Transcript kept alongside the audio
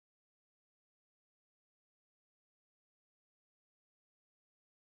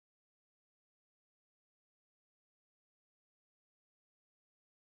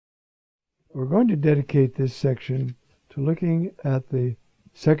We're going to dedicate this section to looking at the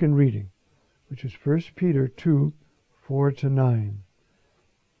second reading, which is 1 Peter 2, 4-9.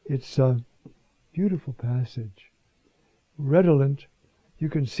 It's a beautiful passage, redolent. You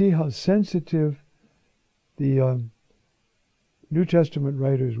can see how sensitive the New Testament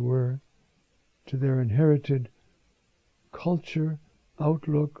writers were to their inherited culture,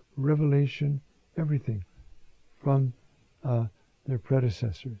 outlook, revelation, everything from their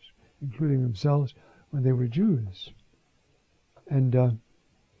predecessors, including themselves when they were Jews. And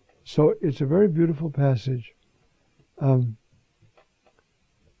so it's a very beautiful passage. And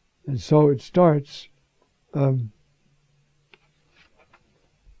so it starts,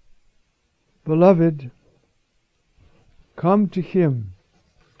 Beloved, come to him,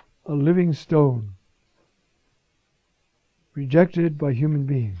 a living stone, rejected by human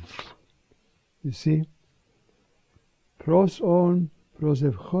beings. You see? Pros on, pros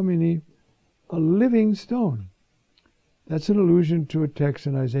evchomini, a living stone. That's an allusion to a text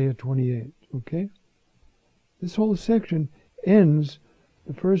in Isaiah 28, okay? This whole section ends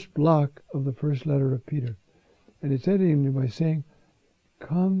the first block of the first letter of Peter. And it's ending by saying,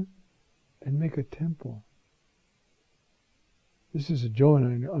 come and make a temple. This is a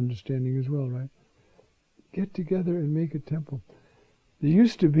Johannine understanding as well, right? Get together and make a temple. There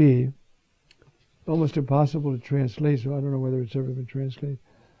used to be, almost impossible to translate, so I don't know whether it's ever been translated,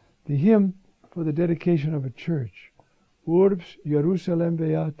 the hymn for the dedication of a church. Urbs Jerusalem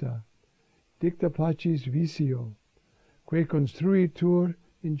beata, dicta pacis visio, que construitur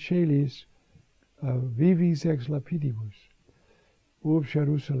in celis vivis ex lapidibus. Urbs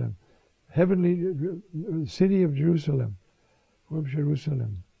Jerusalem, heavenly city of Jerusalem. Urbs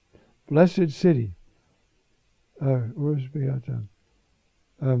Jerusalem, blessed city. Urbs beata,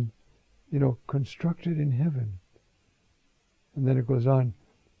 constructed in heaven. And then it goes on,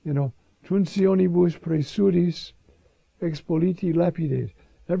 tuncionibus praesudis expoliti lapides.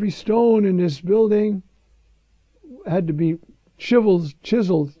 Every stone in this building had to be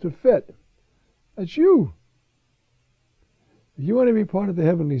chiseled to fit. That's you. If you want to be part of the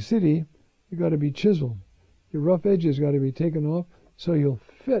heavenly city, you got to be chiseled. Your rough edges got to be taken off so you'll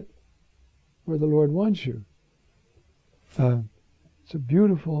fit where the Lord wants you. It's a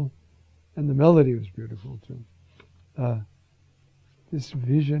beautiful, and the melody was beautiful too. This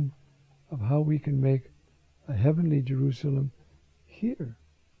vision of how we can make a heavenly Jerusalem here,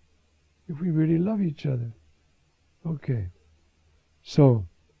 if we really love each other. Okay, so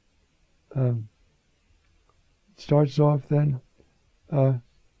it starts off then,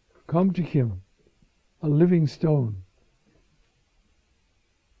 come to him, a living stone.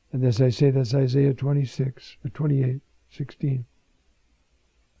 And as I say, that's Isaiah 28:16.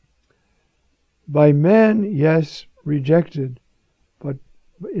 By men, yes, rejected, but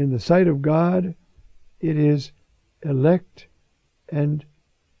in the sight of God, it is elect and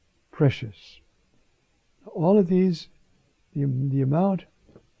precious. All of these, the amount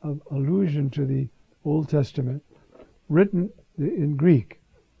of allusion to the Old Testament, written in Greek.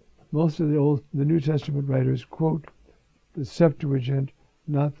 Most of the New Testament writers quote the Septuagint,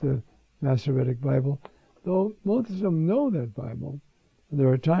 not the Masoretic Bible, though most of them know that Bible. And there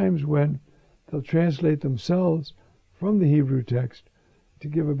are times when they'll translate themselves from the Hebrew text to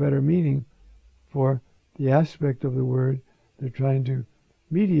give a better meaning for the aspect of the word they're trying to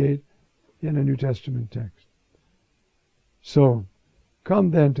mediate in a New Testament text. So,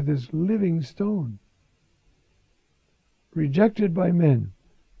 come then to this living stone, rejected by men.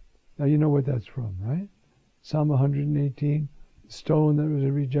 Now you know what that's from, right? Psalm 118, the stone that was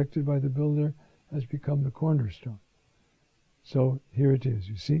rejected by the builder has become the cornerstone. So here it is,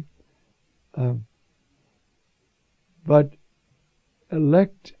 you see. But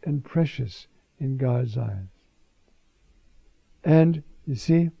elect and precious in God's eyes. And, you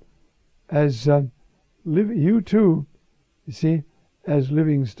see, as you too, you see, as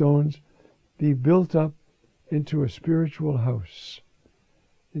living stones, be built up into a spiritual house.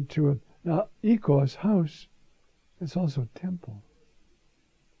 Now, Ikos, house, it's also temple.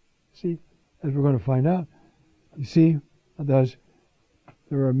 See, as we're going to find out, you see,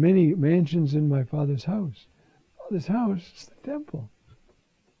 there are many mansions in my Father's house. Father's house is the temple.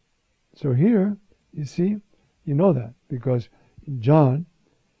 So here, you see, you know that, because in John,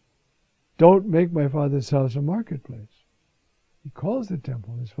 don't make my Father's house a marketplace. He calls the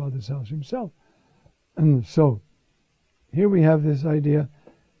temple his Father's house himself. And so, here we have this idea,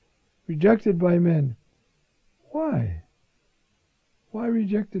 rejected by men. Why? Why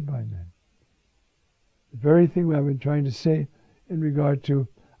rejected by men? The very thing I've been trying to say in regard to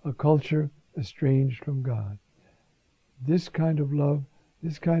a culture estranged from God. This kind of love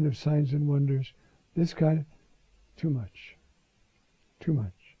this kind of signs and wonders, this kind of, too much. Too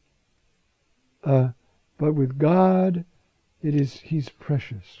much. But with God, He's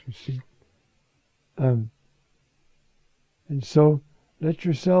precious, you see. And so let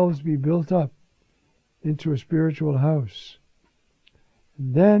yourselves be built up into a spiritual house.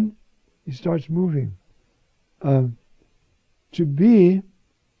 And then he starts moving. To be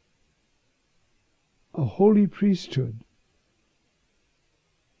a holy priesthood,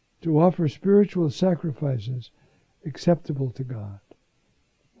 to offer spiritual sacrifices acceptable to God.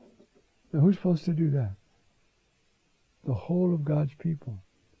 Now who's supposed to do that? The whole of God's people.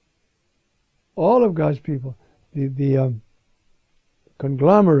 All of God's people. The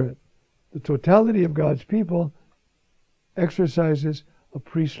conglomerate, the totality of God's people exercises a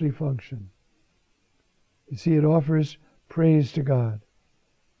priestly function. You see, it offers praise to God.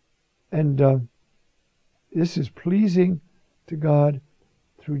 And this is pleasing to God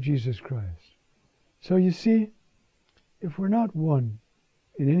through Jesus Christ. So you see, if we're not one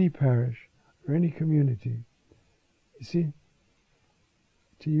in any parish or any community, you see,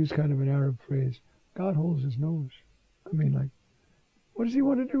 to use kind of an Arab phrase, God holds his nose. I mean, like, what does he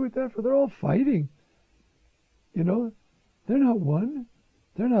want to do with that? For they're all fighting. You know, they're not one.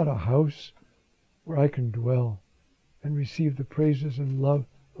 They're not a house where I can dwell and receive the praises and love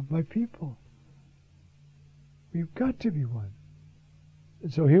of my people. We've got to be one.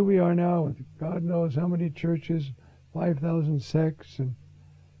 And so here we are now with God knows how many churches, 5,000 sects, and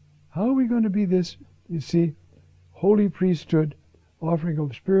how are we going to be this, you see, holy priesthood, offering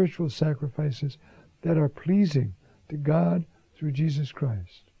of spiritual sacrifices that are pleasing to God through Jesus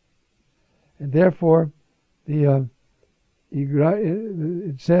Christ. And therefore, it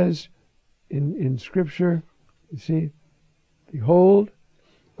says in Scripture, you see, behold,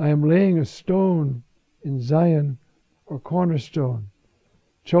 I am laying a stone in Zion, or cornerstone,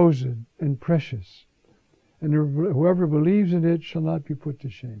 chosen and precious, and whoever believes in it shall not be put to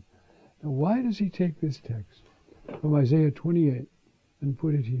shame. Now, why does he take this text from Isaiah 28 and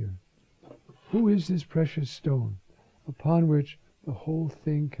put it here? Who is this precious stone upon which the whole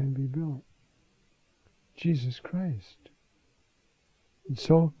thing can be built? Jesus Christ. And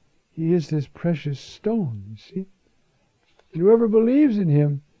so he is this precious stone, you see. And whoever believes in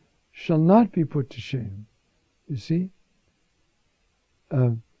him shall not be put to shame, you see.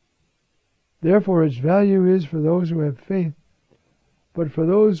 Therefore its value is for those who have faith, but for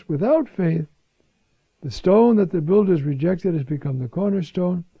those without faith, the stone that the builders rejected has become the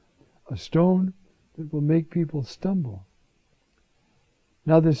cornerstone, a stone that will make people stumble.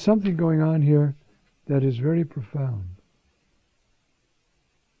 Now there's something going on here that is very profound.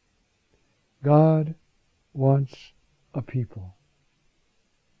 God wants a people.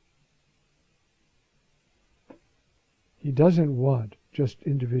 He doesn't want just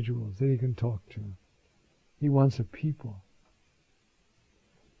individuals that he can talk to. He wants a people.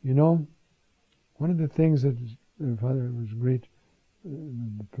 You know, one of the things that Father was great,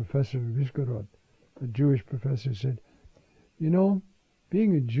 Professor Vishkorod, a Jewish professor, said, you know,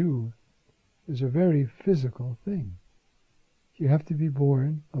 being a Jew is a very physical thing. You have to be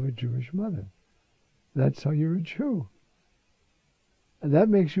born of a Jewish mother. That's how you're a Jew. And that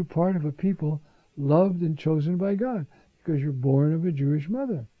makes you part of a people loved and chosen by God, because you're born of a Jewish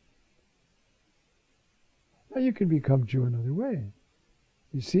mother. Now you can become Jew another way.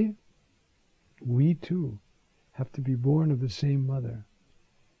 You see, we too have to be born of the same mother.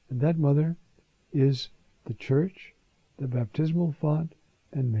 And that mother is the church, the baptismal font,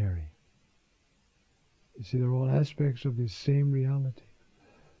 and Mary. You see, they're all aspects of this same reality.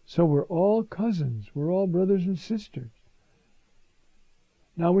 So we're all cousins. We're all brothers and sisters.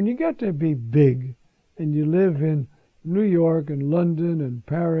 Now when you get to be big and you live in New York and London and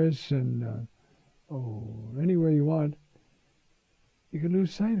Paris and anywhere you want, you can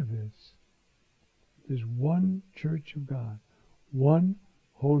lose sight of this. There's one Church of God, one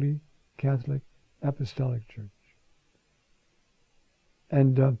holy Catholic Apostolic Church.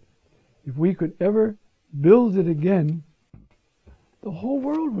 And if we could ever build it again, the whole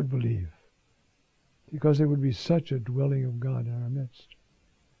world would believe, because there would be such a dwelling of God in our midst,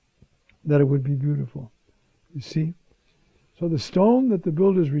 that it would be beautiful. You see? So the stone that the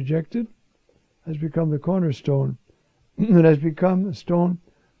builders rejected has become the cornerstone. It has become a stone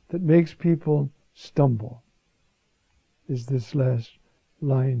that makes people stumble, is this last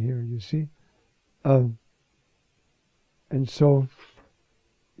line here, you see? And so,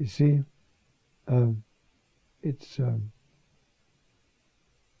 you see, and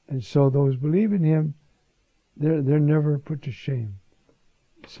so those believe in him, they're never put to shame,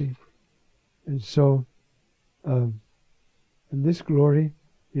 see? And so, And this glory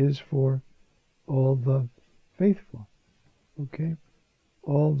is for all the faithful. Okay?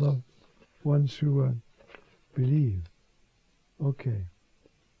 All the ones who believe. Okay.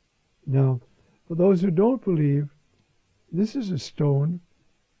 Now, for those who don't believe, this is a stone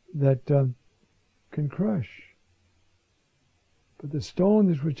that can crush. But the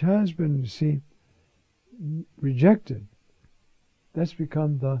stone which has been, you see, rejected, that's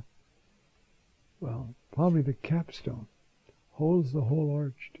become the, well, probably the capstone. Holds the whole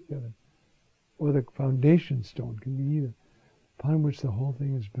arch together. Or the foundation stone, can be either, upon which the whole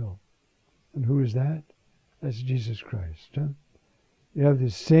thing is built. And who is that? That's Jesus Christ. Huh? You have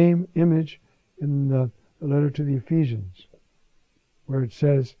this same image in the letter to the Ephesians, where it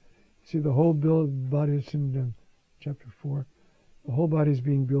says, see, the whole body, it's in chapter 4, the whole body is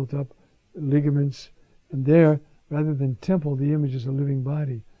being built up, ligaments, and there, rather than temple, the image is a living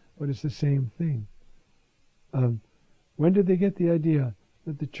body, but it's the same thing. When did they get the idea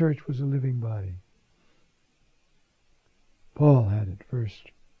that the church was a living body? Paul had it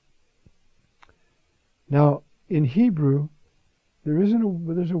first. Now, in Hebrew, there's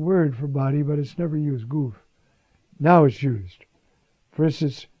a word for body, but it's never used, guf. Now it's used. For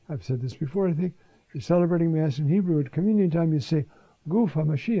instance, I've said this before, I think, you're celebrating Mass in Hebrew, at communion time you say, Guf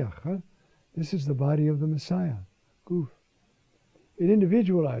HaMashiach. Huh? This is the body of the Messiah. Guf. It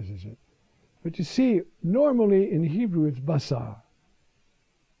individualizes it. But you see, normally in Hebrew it's basar,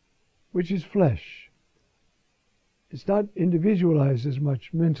 which is flesh. It's not individualized as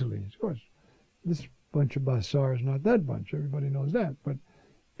much mentally. Of course, this bunch of basar is not that bunch. Everybody knows that. But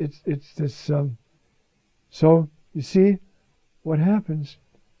it's this. So you see, what happens?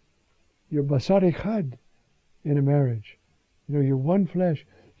 You're basar echad in a marriage. You know, you're one flesh.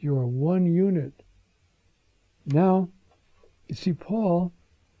 You're one unit. Now, you see, Paul,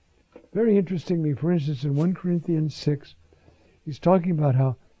 very interestingly, for instance, in 1 Corinthians 6, he's talking about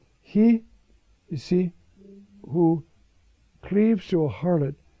how he, you see, who cleaves to a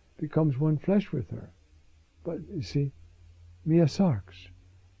harlot becomes one flesh with her. But, you see, mia sarx.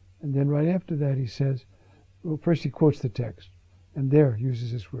 And then right after that he says, well, first he quotes the text, and there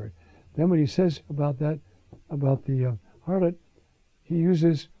uses this word. Then when he says about that, about the harlot, he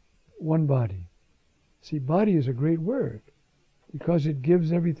uses one body. See, body is a great word because it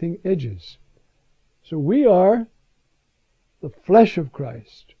gives everything edges. So we are the flesh of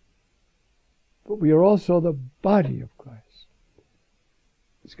Christ, but we are also the body of Christ.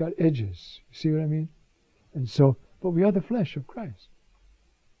 It's got edges. You see what I mean? And so, but we are the flesh of Christ.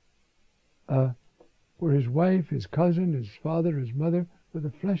 We're his wife, his cousin, his father, his mother. We're the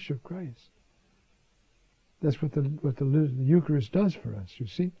flesh of Christ. That's what the Eucharist does for us, you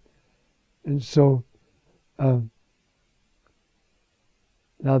see. And so, now,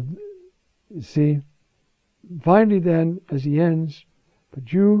 you see, finally then, as he ends,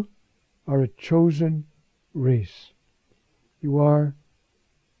 but you are a chosen race. You are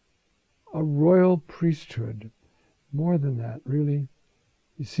a royal priesthood. More than that, really.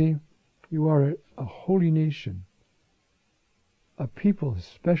 You see, you are a holy nation, a people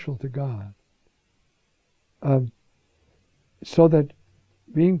special to God. So that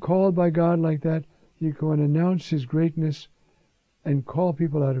being called by God like that, you can announce his greatness and call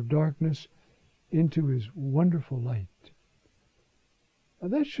people out of darkness into his wonderful light. Now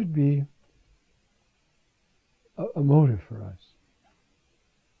that should be a motive for us.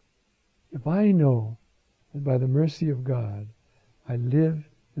 If I know that by the mercy of God, I live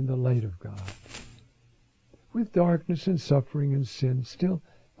in the light of God, with darkness and suffering and sin, still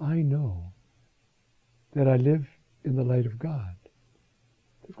I know that I live in the light of God.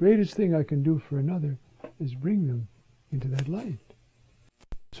 The greatest thing I can do for another is bring them into that light,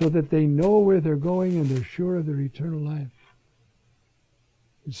 so that they know where they're going and they're sure of their eternal life.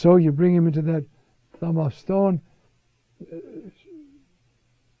 And so you bring them into that thumb of stone,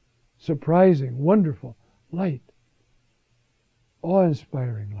 surprising, wonderful light,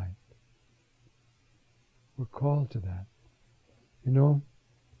 awe-inspiring light. We're called to that. You know,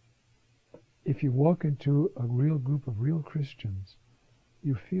 if you walk into a real group of real Christians,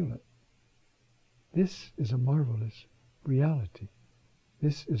 you feel it. This is a marvelous reality.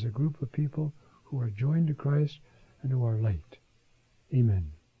 This is a group of people who are joined to Christ and who are light.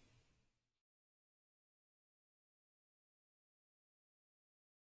 Amen.